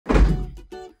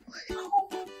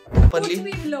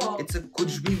It's a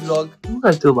कुछ भी vlog. क्यों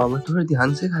करते हो बाबा, थोड़ा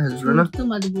ध्यान से खाया करो ना। तो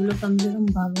मत बोलो, कम से कम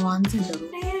भगवान से डरो।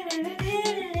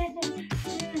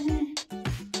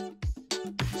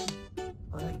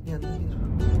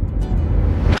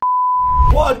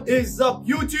 What is up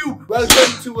YouTube?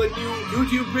 Welcome to a new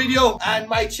YouTube video and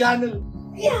my channel.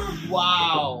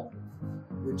 Wow.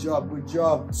 Good job, good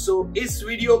job. So इस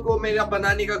वीडियो को मेरा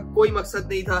बनाने का कोई मकसद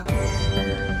नहीं था,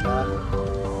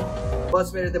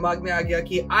 बस मेरे दिमाग में आ गया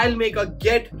कि I'll make a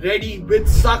get ready with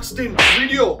Sakstin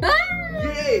video.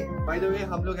 ये by the way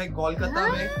हम लोग हैं कोलकाता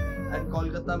में and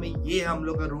कोलकाता में ये हम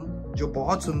लोग का रूम जो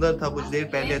बहुत सुंदर था कुछ देर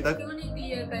पहले तक। क्यों नहीं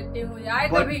क्लियर करते हो यार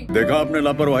कभी? देखा आपने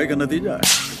लापरवाही का नतीजा है।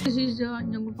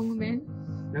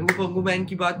 नंगू पंगू बहन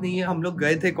की बात नहीं है, हम लोग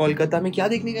गए थे कोलकाता में। क्या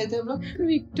देखने गए थे हम लोग?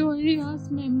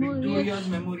 Victoria's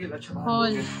memorial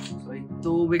hall.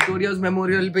 तो विक्टोरियाज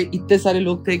मेमोरियल पे इतने सारे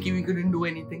लोग थे कि we couldn't do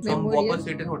anything. So हम वापस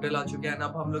रिटर्न होटल आ चुके हैं।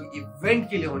 अब हम लोग इवेंट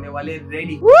के लिए होने वाले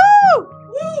ready.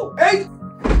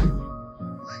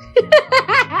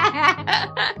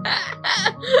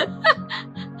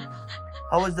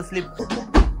 How was the flip?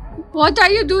 What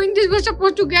are you doing? This was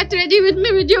supposed to get ready with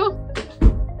me video.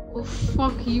 Oh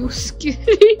fuck you,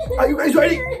 scary. Are you guys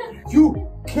ready? You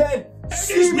can.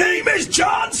 His name is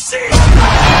John C.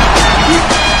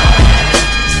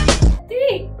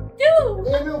 3, 2.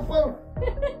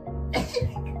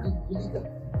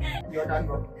 You're done,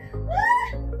 bro.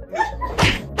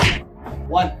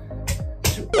 1,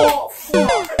 2. Oh,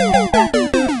 fuck.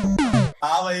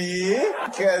 हाँ भाई,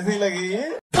 कैसी लगी?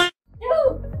 2,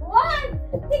 1.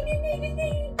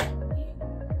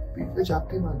 पीठ पे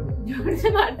चापके मार दो। जोर से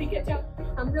मार दी क्या चाप?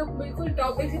 हम लोग बिल्कुल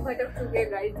टॉपिक से भटक चुके हैं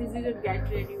guys. This is a get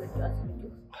ready with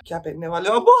साक्स्टिन। क्या पहनने वाले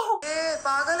हो? अब्बा ए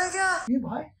पागल है क्या ये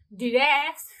भाई?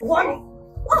 ड्रेस 1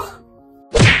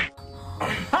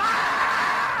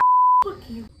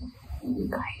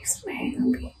 गाइस मैं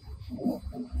अभी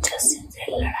जस्ट से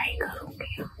लड़ाई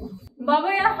करूंगी। बाबा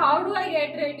यार how do I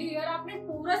get ready? यार आपने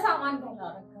पूरा सामान पहना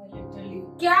रखा है लिटरली।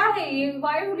 क्या है ये?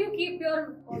 Why would you keep your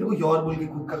ये देखो योर बोल के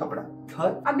खुद का कपड़ा था।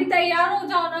 अभी तैयार हो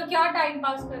जाओ ना, क्या टाइम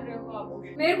पास कर रहे हो आप?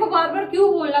 मेरे को बार बार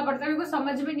क्यों बोलना पड़ता है? मेरे को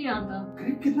समझ में नहीं आता।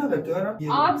 क्रिप कितना करते हो यार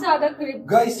आप ज्यादा क्रिप।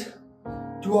 Guys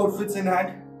 2 outfits in hand.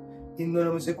 इन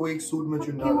दोनों में से कोई एक सूट में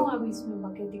चुनना क्यों आप इसमें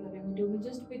बकेटी कर रहे हो? वीडियो में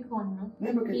जस्ट पिक वन ना।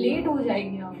 नहीं बकेटी लेट हो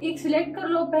जाएगी आप। एक सिलेक्ट कर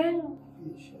लो पहन लो।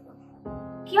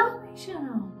 क्या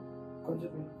शर्म? कौन सा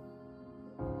पहन?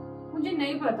 मुझे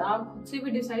नहीं पता, आप खुद से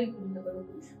भी डिसाइड करो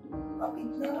कुछ। आप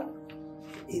इतना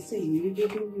ऐसे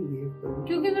इरिटेटिंग क्यों बिहेव कर रहे हो?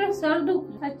 क्योंकि मेरा सर दुख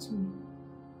सच में।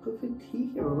 तो फिर ठीक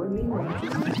है बाबा, नहीं मानते।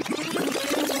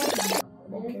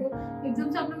 एकदम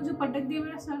से आपने मुझे पटक दिया,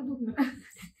 मेरा सर दुखना।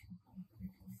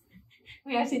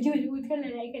 मैं ऐसे झूठ कर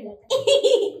लड़ाई कर जाता।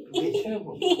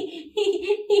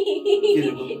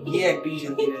 ये एक्टिंग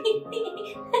चलती रहती है।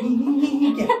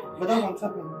 क्या बताओ कौन सा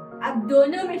पहनना? अब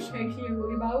दोनों में शेक्सी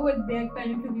होगी। बाबू वो बैग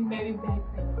पहने क्योंकि मैं भी बैग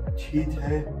पहने। ठीक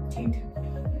है ठीक है।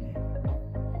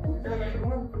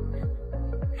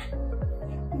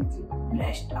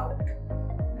 Blessed out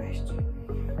blessed.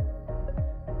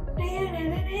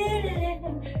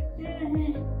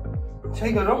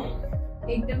 सही कर रहा हूँ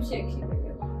एकदम शेक्सी।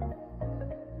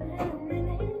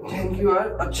 थैंक यू यार,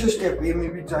 अच्छे स्टेप ये मैं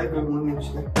भी ट्राई करूंगा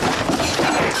नेक्स्ट टाइम।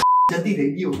 जल्दी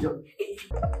रेडी हो जाओ।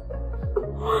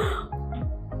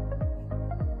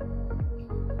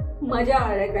 मजा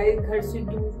आ रहा है गाइस घर से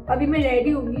दूर। अभी मैं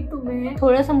रेडी होंगी तो मैं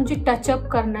थोड़ा सा मुझे टच अप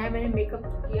करना है। मैंने मेकअप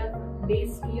किया,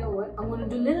 बेस किया हुआ है। I'm gonna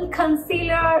do little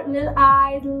concealer, little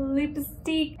eyes,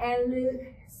 lipstick and little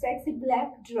sexy black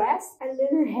dress and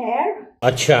little hair.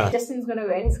 अच्छा। Justin's gonna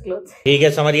wear his clothes. ठीक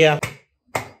है समझ गया।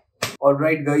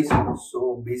 Alright guys, so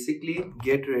basically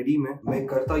get ready मैं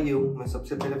करता ये हूँ, मैं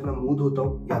सबसे पहले अपना मुंह धोता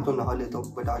हूँ या तो नहा लेता हूँ,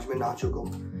 बट आज मैं नहा चुका हूँ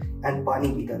एंड पानी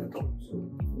पीता रहता हूँ।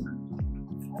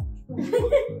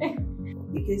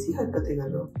 ये कैसी हरकतें कर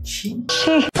रहा हूँ?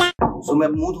 So मैं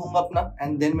मुंह धोऊंगा अपना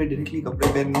एंड देन मैं डायरेक्टली कपड़े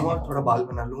पहन लूंगा और थोड़ा बाल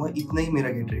बना लूंगा। इतना ही मेरा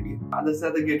गेट रेडी है। आधा से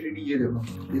ज्यादा गेट रेडी ये देखो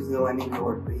इस जमाने के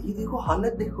औरत पे। ये देखो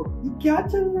हालत देखो, ये क्या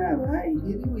चल रहा है भाई?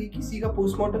 ये देखो ये किसी का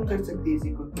पोस्टमार्टम कर सकती है इसी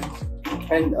को।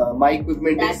 And my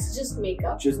equipment That's is just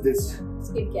makeup. just this.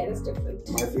 Skincare is different.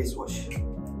 My face wash.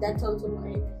 That's also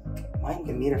mine. Mine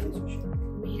क्या मेरा face wash?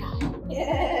 मेरा।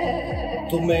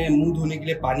 तो मैं मुंह धोने के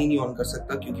लिए पानी नहीं ऑन कर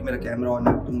सकता क्योंकि मेरा कैमरा ऑन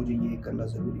है, तो मुझे ये करना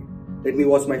जरूरी है। Let me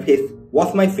wash my face.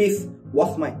 Wash my face.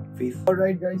 Wash my face.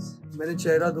 Alright guys, मैंने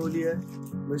चेहरा धो लिया है।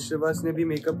 मिस श्रीवास ने भी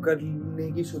मेकअप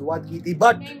करने की शुरुआत की थी,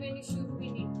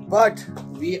 but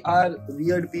we are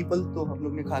weird people, तो हम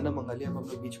लोग ने खाना मंगा लिया। हम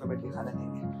लोग बीच में बैठ के खाना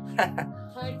खाएंगे।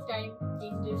 Third time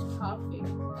English coffee.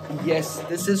 Yes,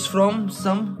 this is from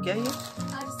some क्या ये?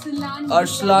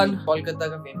 Arslan, कोलकाता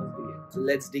का famous biryani. So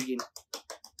let's dig in.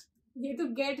 ये तो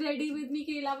गेट रेडी विद मी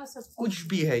के अलावा सब कुछ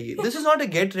भी है ये. This is not a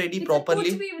get ready properly.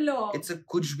 कुछ भी vlog. It's a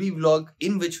कुछ भी vlog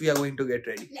in which we are going to get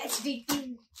ready. Let's begin.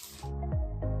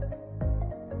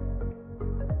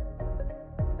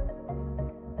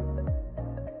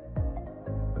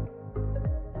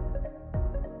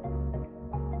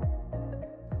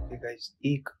 Okay guys,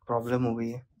 एक प्रॉब्लम हो गई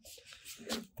है.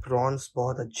 प्रॉन्स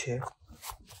बहुत अच्छे हैं.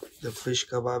 The fish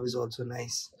kebab is also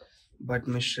nice. But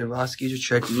miss Shrivas की जो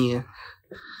चटनी है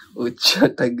वो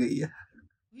चटक गई है.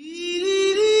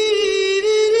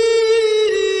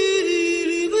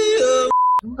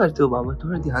 क्यों करते हो बाबा?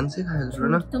 थोड़ा ध्यान से खाया करो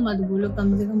ना. तो मत बोलो,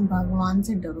 कम से कम भगवान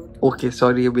से डरो. ओके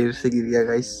सॉरी, ये मेरे से गिर गया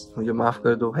गाइस, मुझे माफ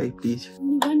कर दो भाई प्लीज.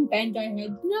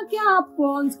 ना क्या आप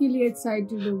प्रॉन्स के लिए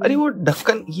एक्साइटेड हो? अरे वो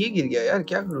ढक्कन ये गिर गया यार,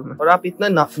 क्या करूँ मैं? और आप इतना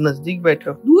नजदीक बैठ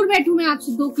रहे हो. दूर बैठूं मैं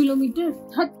आपसे 2 किलोमीटर.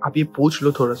 आप ये पूछ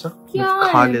लो थोड़ा सा. क्या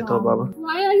खा लेता हूँ बाबा.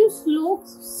 Why are you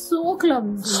so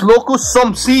clumsy? Slow को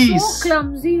some seas. So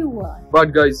clumsy हुआ. But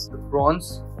guys, the prawns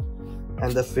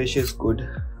and the fish is good.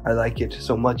 I like it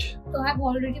so much. So I've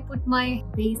already put my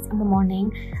face in the morning.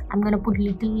 I'm gonna put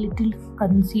little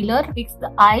concealer, fix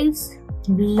the eyes,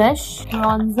 blush,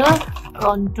 bronzer,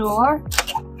 contour,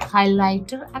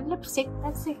 highlighter, and lipstick.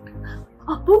 That's it.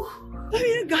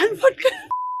 मेरा गाल फट गया.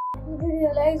 मुझे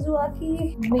realise हुआ कि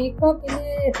makeup के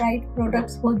लिए right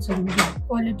products बहुत जरूरी है.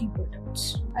 Quality products.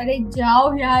 अरे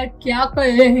जाओ यार, क्या कर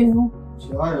रहे हो?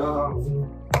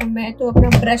 मैं तो अपना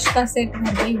ब्रश का सेट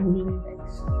घर पे ही भूल गई.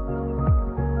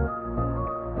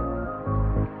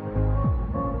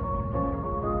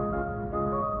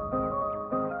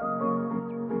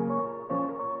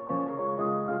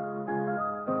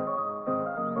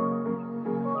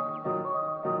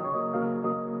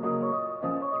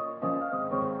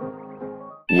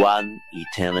 One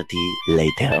eternity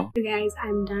later. Guys,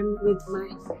 I'm done with my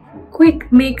quick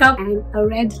makeup and a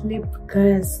red lip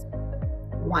because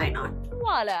why not?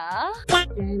 Voila!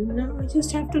 And now I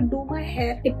just have to do my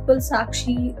hair typical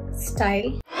Sakshi style,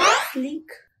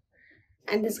 sleek,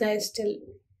 and this guy is still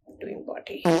doing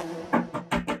body.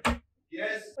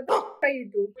 Yes. What the fuck are you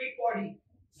doing? Quick body,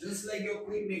 just like your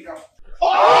quick makeup.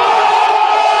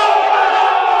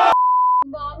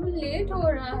 Babu late हो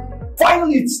रहा है.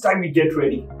 Finally, it's time we get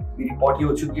ready. मेरी potty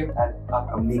हो चुकी है and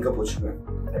आपका makeup हो चुका है.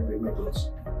 I bring my clothes.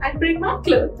 I bring my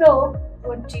clothes. So,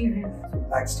 what do you have?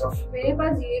 Black stuff. मेरे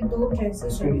पास ये 2 ड्रेसेस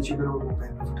इसके हैं. नीचे करो वो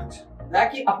पहन लो फटाक से. ब्लैक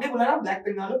ही आपने बोला ना, ब्लैक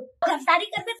पहना लो.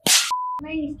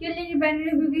 मैं इसके लिए नहीं पहन रही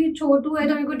क्योंकि छोटू है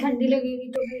तो मेरे को ठंडी लगेगी,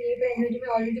 तो मैं ये पहन रही हूँ.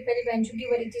 मैं ऑलरेडी पहले पहन चुकी हूँ,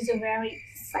 but it is a very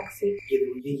sexy.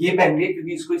 ये पहन रही है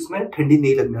क्योंकि इसको इसमें ठंडी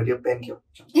नहीं लगने वाली. अब पहन के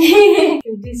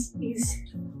This is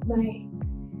my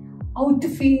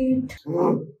outfit.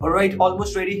 Alright,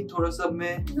 almost ready. थोड़ा सा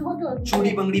मैं Not all.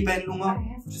 चूड़ी बंगड़ी पहन लूंगा.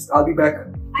 Just I'll be back.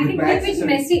 I can keep it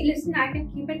messy. Listen, I can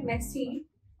keep it messy.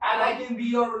 And I can be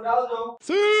your Ronaldo.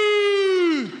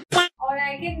 Or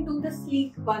I can do the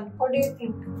sleek one. What do you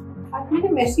think? आज मैंने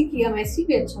messy किया, messy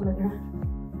भी अच्छा लग रहा है.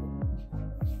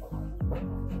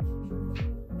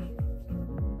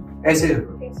 ऐसे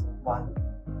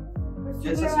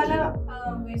जैसा वाला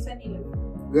वैसा नहीं लगा.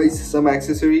 Guys, some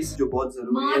accessories जो बहुत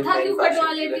जरूरी है. माथा क्यों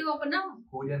कटवा लेते हो अपना?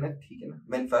 हो जाना ठीक है ना.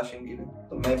 Men fashion के लिए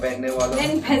तो मैं पहनने वाला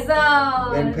Men fashion.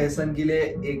 Men fashion के लिए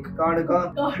एक कार्ड का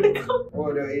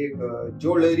और एक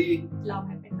jewellery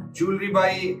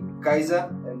by Kaiser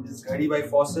and this घड़ी by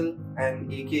Fossil and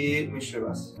AKA miss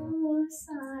Shrivas.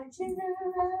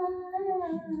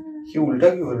 ये उल्टा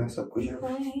क्यों हो रहा है सब कुछ?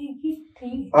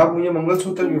 आप मुझे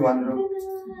मंगलसूत्र भी बांध रहे हो.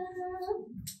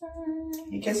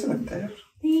 ये कैसे लगता है यार?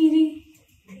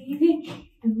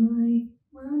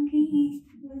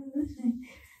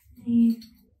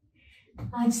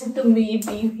 आज से तो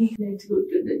maybe let's go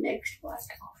to the next part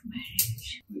of marriage.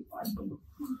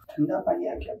 ठंडा पानी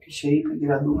आके आपके शरीर पे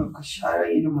गिरा दूंगा. आपका सारा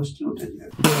ये जो मस्ती उतर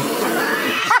जाएगा.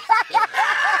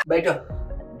 बैठो.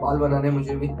 बाल बनाने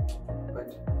मुझे भी. But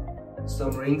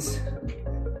some rings.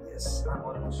 Yes, I'm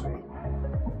almost ready.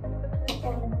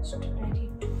 Almost ready.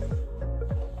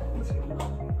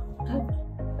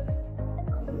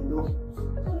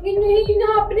 नहीं ना,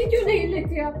 अपने क्यों नहीं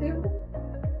लेके आते हो?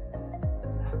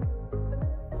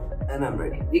 And I'm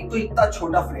ready. एक तो इतना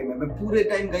छोटा फ्रेम है, मैं पूरे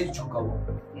टाइम गाइस झुका हुआ.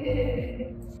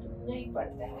 नहीं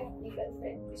पड़ता है अपनी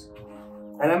गर्लफ्रेंड.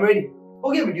 And I'm ready. हो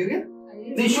गया वीडियो क्या?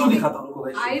 नहीं शो दिखाता हूँ उनको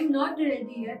guys. I am not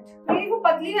ready yet. ये वो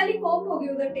पतली वाली कॉम होगी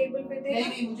उधर टेबल पे दे.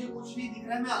 नहीं मुझे कुछ नहीं दिख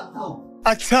रहा है, मैं अंधा हूँ.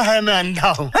 अच्छा है मैं अंधा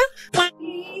हूँ.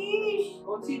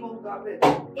 कौन सी कॉम कहाँ पे?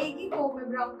 एक ही कॉम है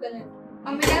ब्राउन कलर.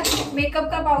 और मेरा मेकअप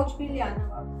का पाउच भी ले आना.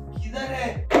 किधर है?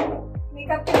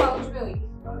 मेकअप के पाउच में हुई.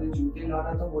 अरे जूते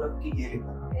लाना था, वो रख के ये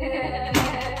लेकर.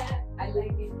 I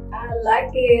like it. I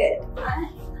like it.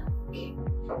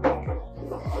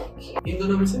 इन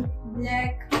दोनों में से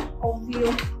black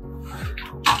obvious.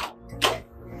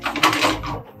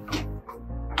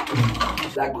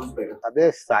 Black goes better. अबे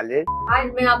साले। आज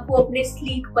मैं आपको अपने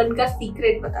स्लीक पन का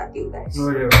सीक्रेट बताती हूँ guys.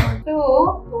 So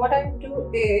what I do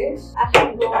is I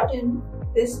have gotten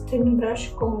this thin brush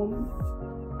comb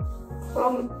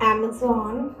from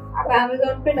Amazon. आप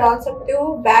Amazon पे डाल सकते हो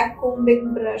back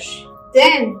combing brush.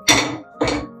 Then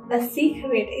the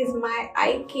secret is my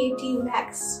IKT wax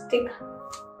stick.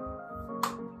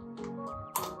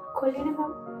 खोलिए ना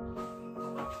आप.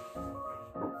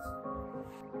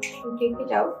 Take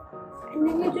it out. And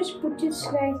then you just put it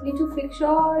slightly to fix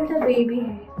all the baby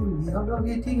hair. मेरा blog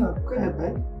ये ठीक है, आपका है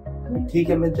भाई. ठीक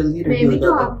है, मैं जल्दी मैं रेडी हो भी तो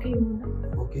जाता आपकी हूँ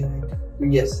ना. Okay, right.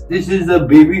 Yes, this is the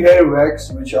baby hair wax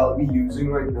which I'll be using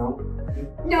right now.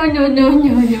 No,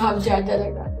 आप ज्यादा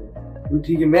लगा दो. तो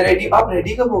ठीक है, मैं रेडी. आप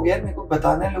रेडी कब हो गया? मेरे को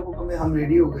बताना है लोगों को. मैं हम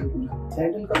रेडी हो गए पूरा.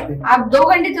 सैंडल कब पहने? आप 2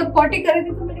 घंटे तक पॉटी कर रहे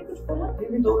थे तो मैंने कुछ बोला.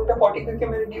 फिर भी 2 घंटा पॉटी करके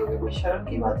मैं रेडी हो गया. कोई शर्म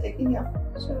की बात है कि नहीं?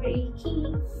 आप सॉरी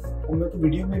की मैं तो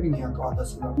वीडियो में भी नहीं आता आधा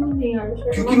सीधा, नहीं यार.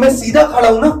 क्योंकि मैं सीधा खड़ा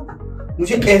हूँ ना.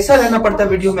 मुझे ऐसा रहना पड़ता है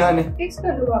वीडियो में आने. फिक्स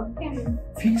कर लो आप. क्या है?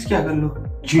 फिक्स क्या कर लो?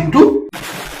 Chintu?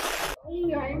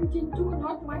 I am Chintu,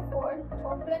 not my fault.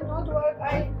 Complain not work.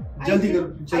 जल्दी करो.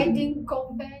 I didn't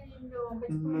complain.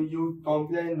 You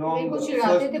complain wrong. मेरे को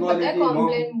चिढ़ाते थे पता है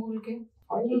complain बोल के.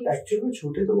 एक्चुअली में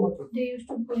छोटे तो बहुत होते They used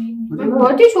to bully me. मैं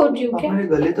बहुत ही छोटी हूँ क्या? मेरे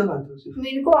गले तक आते हो सिर्फ.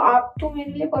 मेरे को आप तो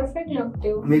मेरे लिए परफेक्ट लगते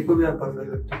हो. मेरे को भी आप परफेक्ट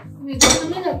लगते हो. मेरे को तो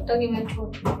नहीं लगता कि मैं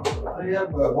छोटी हूँ. अरे यार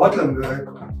बहुत लंबे है.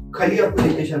 खाली आपको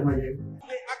देख के शर्म आ जाएगी.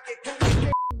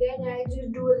 Then I just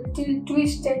do a little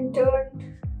twist and turn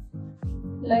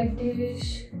like this.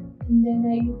 And then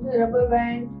I use a rubber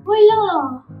band. Voila!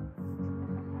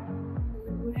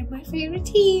 Wear my favorite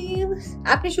heels.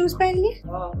 आपने शूज पहन लिए?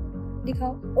 हाँ.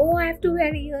 दिखाओ. Oh, I have to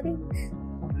wear earrings.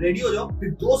 Ready हो जाओ, फिर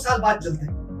 2 साल बाद चलते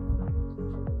हैं.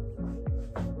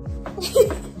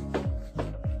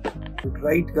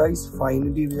 Right guys,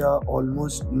 finally we are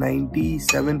almost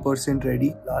 97%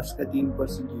 ready. Last का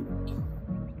 3% ये देखो.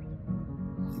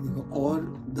 और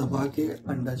दबा के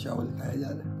अंडा चावल खाया जा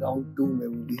रहा है राउंड 2 में.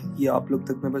 वो भी ये आप लोग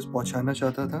तक मैं बस पहुंचाना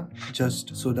चाहता था,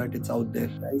 just so that it's out there.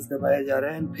 Rice दबाया जा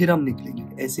रहा है एंड फिर हम निकलेंगे.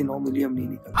 ऐसे नॉर्मली हम नहीं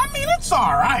निकलते. I mean, it's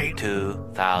alright.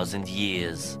 2000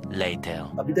 years later.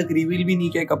 अभी तक रिवील भी नहीं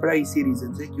किया कपड़ा, इसी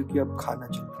रीजन से, क्योंकि अब खाना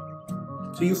चलता है.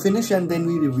 So you finish and then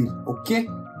we reveal, okay?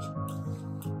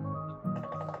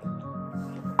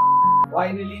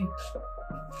 Finally,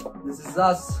 this is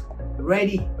us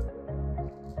ready.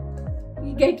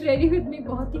 Get ready with me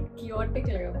बहुत ही chaotic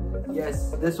लगा मुझे. Yes,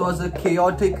 this was a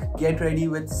chaotic get ready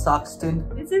with Sakstin.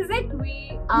 This is it. We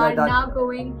are now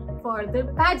going for the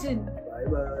pageant. Bye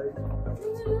bye.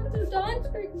 To dance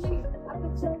with me. आप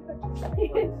अच्छा करते.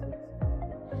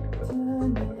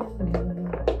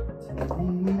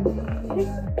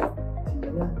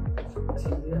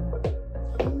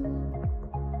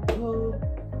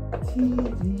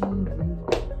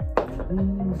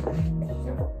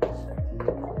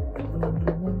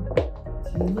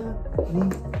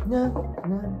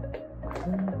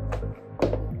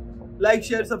 Like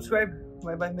share subscribe.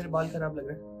 Bye bye. मेरे बाल खराब लग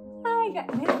रहे हैं.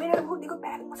 मेरा वो देखो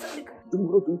पैर मसल दिख रहा है. तुम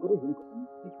करो दिख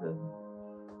रहा है.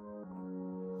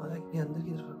 अंदर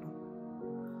की तरफ.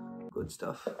 Good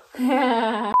stuff.